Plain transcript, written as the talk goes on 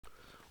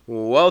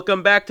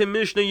Welcome back to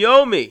Mishna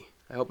Yomi.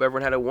 I hope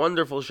everyone had a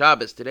wonderful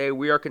Shabbos. Today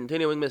we are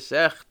continuing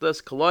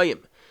Masechtas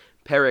Kilayim,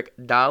 Perek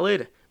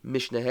Dalid,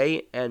 Mishna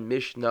Hey, and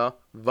Mishna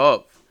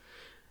Vav.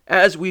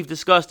 As we've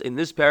discussed in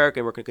this Perek,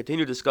 and we're going to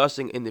continue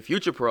discussing in the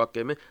future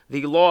Perakim,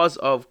 the laws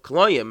of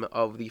Kilayim,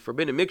 of the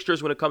forbidden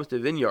mixtures when it comes to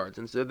vineyards,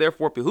 and so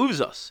therefore it behooves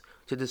us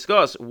to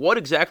discuss what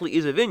exactly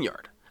is a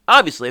vineyard.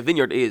 Obviously, a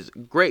vineyard is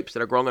grapes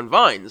that are growing on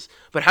vines,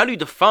 but how do you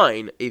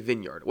define a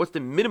vineyard? What's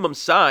the minimum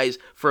size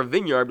for a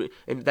vineyard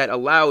and that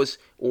allows,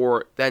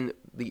 or then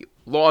the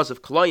laws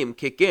of Kilayim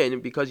kick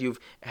in because you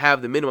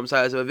have the minimum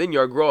size of a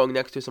vineyard growing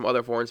next to some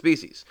other foreign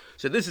species?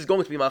 So this is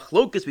going to be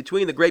machlokas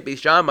between the great Beis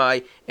Shammai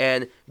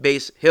and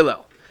Beis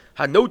Hillel.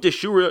 Hanot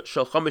Deshura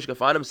Shel Chamish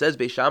Gafanim says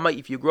Beis Shammai,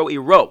 if you grow a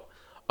row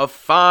of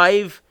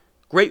 5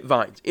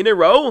 grapevines in a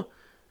row,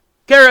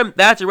 Kerem,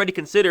 that's already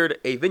considered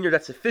a vineyard.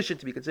 That's sufficient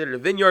to be considered a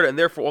vineyard, and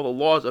therefore all the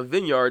laws of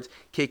vineyards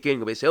kick in.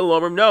 No,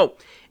 Eino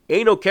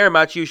Kerem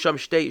Achiu Sham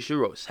Shtei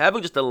Shuros.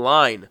 Having just a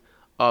line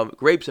of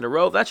grapes in a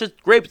row, that's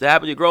just grapes that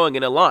happen to be growing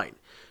in a line.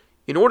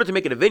 In order to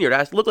make it a vineyard, it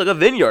has to look like a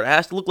vineyard. It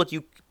has to look like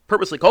you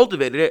purposely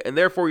cultivated it, and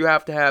therefore you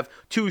have to have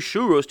 2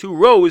 shuros, 2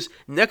 rows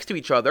next to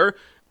each other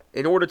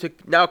in order to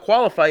now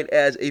qualify it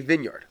as a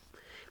vineyard.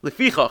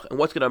 Lefichach, and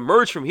what's going to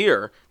emerge from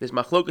here, this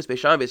machlokas Beis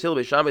Shammai, Beis Hillel.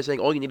 Beis Shammai is saying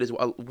all you need is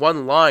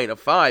one line of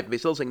 5.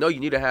 Beis Hillel is saying no, you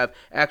need to have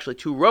actually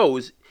 2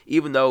 rows,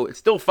 even though it's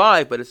still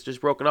 5, but it's just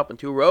broken up in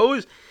 2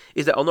 rows.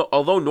 Is that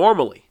although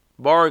normally,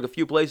 barring a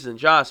few places in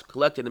Jas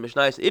collected in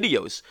Mishnah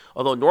Idios,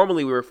 although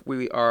normally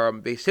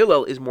Beis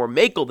Hillel is more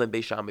makel than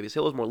Beis Shammai, Beis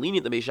Hillel is more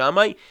lenient than Beis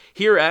Shammai.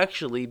 Here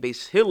actually,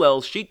 Beis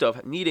Hillel's shita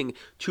of needing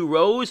 2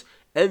 rows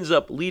ends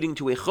up leading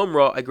to a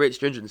chumrah, a great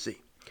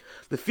stringency.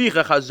 The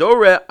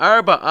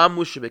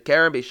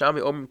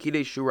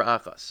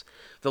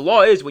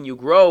law is when you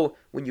grow,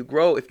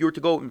 if you were to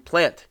go and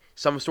plant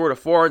some sort of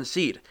foreign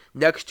seed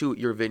next to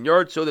your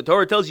vineyard, so the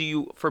Torah tells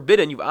you've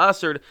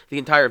asered the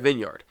entire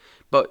vineyard.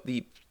 But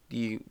the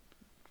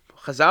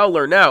Chazal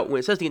learn now, when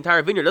it says the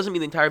entire vineyard, it doesn't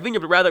mean the entire vineyard,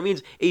 but rather it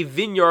means a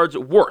vineyard's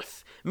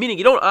worth. Meaning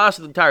you don't ask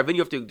the entire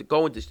vineyard, you have to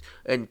go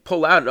and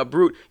pull out and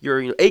uproot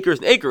your acres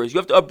and acres. You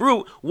have to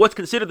uproot what's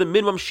considered the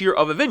minimum shear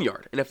of a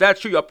vineyard. And if that's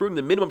true, you're uprooting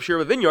the minimum shear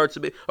of a vineyard,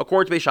 so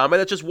according to Beis Shammai,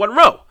 that's just 1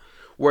 row.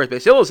 Whereas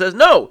Beis Hillel says,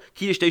 no,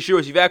 Kiddush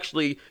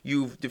Shuros,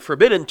 you've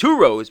forbidden 2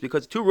 rows,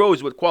 because 2 rows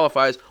is what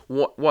qualifies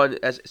one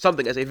as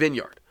something as a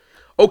vineyard.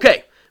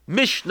 Okay.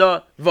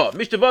 Mishna Vav.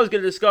 Mishna Vav is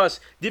going to discuss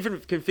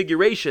different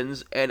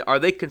configurations, and are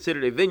they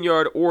considered a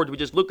vineyard, or do we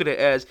just look at it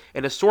as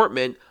an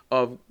assortment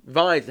of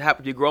vines that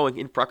happen to be growing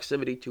in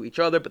proximity to each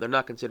other, but they're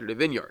not considered a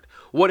vineyard?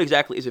 What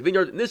exactly is a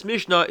vineyard? And this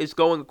Mishnah is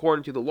going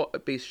according to the law,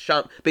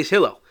 Beis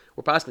Hillel.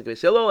 We're passing to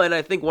Beis Hillel, and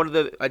I think one of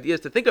the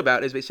ideas to think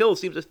about is Beis Hillel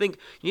seems to think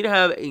you need to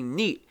have a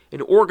neat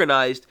and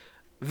organized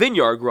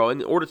vineyard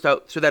growing in order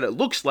so that it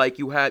looks like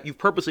you've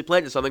purposely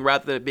planted something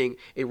rather than it being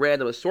a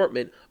random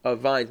assortment of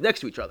vines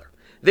next to each other.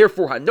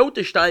 Therefore, hanot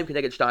shtayim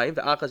keneged shtayim,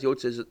 the achas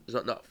yotze is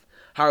not enough.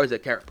 How is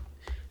it Karen?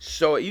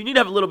 So you need to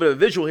have a little bit of a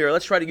visual here.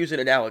 Let's try to use an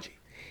analogy.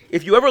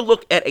 If you ever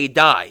look at a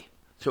die,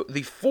 so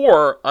the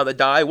 4 on the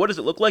die, what does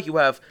it look like? You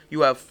have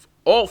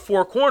all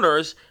 4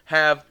 corners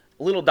have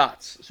little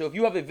dots. So if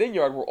you have a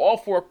vineyard where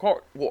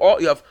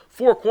you have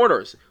 4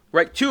 corners,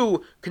 right?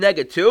 2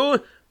 keneged 2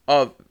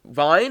 of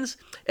vines,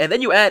 and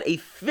then you add a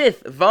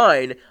 5th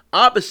vine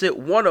opposite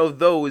one of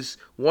those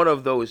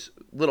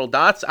little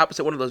dots,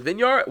 opposite one of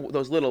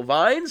those little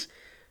vines.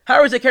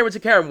 How is it Karen? It's a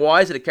Karen.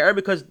 Why is it a Karen?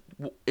 Because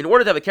in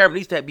order to have a Karen, it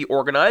needs to be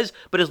organized.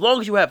 But as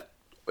long as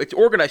it's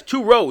organized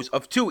 2 rows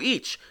of 2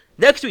 each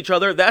next to each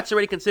other, that's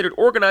already considered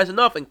organized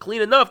enough and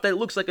clean enough that it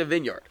looks like a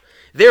vineyard.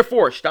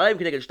 Therefore, shtayim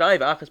keneged shtayim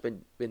v'achas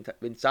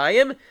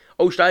b'ntzayim,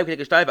 o shtayim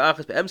keneged shtayim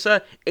v'achas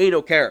b'emsa,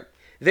 eino Karen.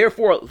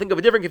 Therefore, think of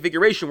a different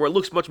configuration where it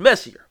looks much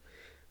messier.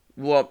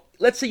 Well,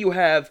 let's say you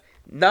have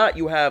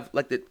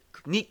like the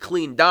neat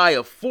clean die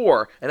of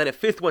 4 and then a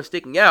 5th one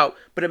sticking out,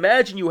 but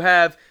imagine you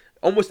have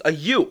almost a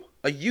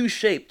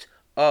U-shaped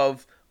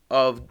of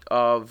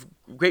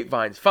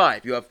grapevines,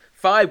 5. You have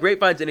 5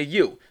 grapevines in a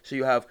U.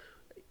 So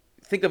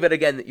think of it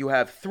again, you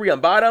have 3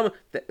 on bottom,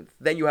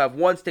 then you have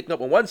 1 sticking up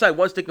on one side,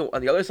 1 sticking up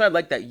on the other side,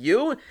 like that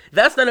U.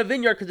 That's not a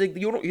vineyard because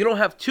you don't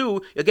have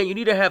 2. Again, you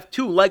need to have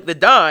 2 like the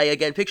die.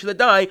 Again, picture the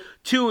die,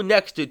 2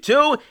 next to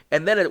 2,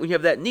 and then when you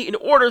have that neat in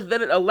order,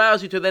 then it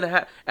allows you to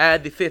then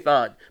add the 5th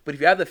on. But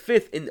if you have the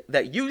 5th in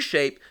that U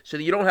shape, so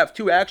that you don't have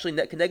 2 actually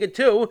connected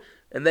 2,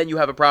 and then you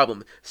have a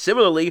problem.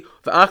 Similarly,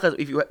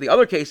 the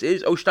other case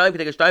is Oshtayim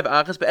keneged shtayim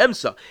v'achas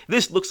b'emsa.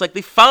 This looks like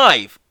the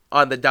 5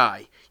 on the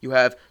die. You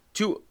have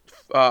 2.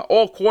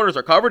 All corners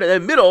are covered, and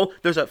in the middle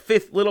there's a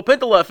 5th little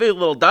pintala, a 5th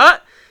little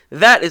dot.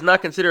 That is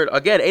not considered,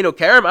 again, eino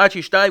karam,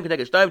 achi shtayim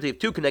keneged shtayim, so you have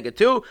 2 keneged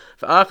 2,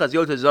 v'achas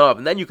yotze zav,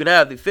 and then you can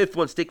have the 5th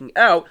one sticking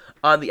out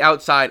on the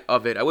outside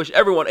of it. I wish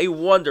everyone a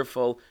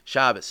wonderful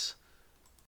Shabbos.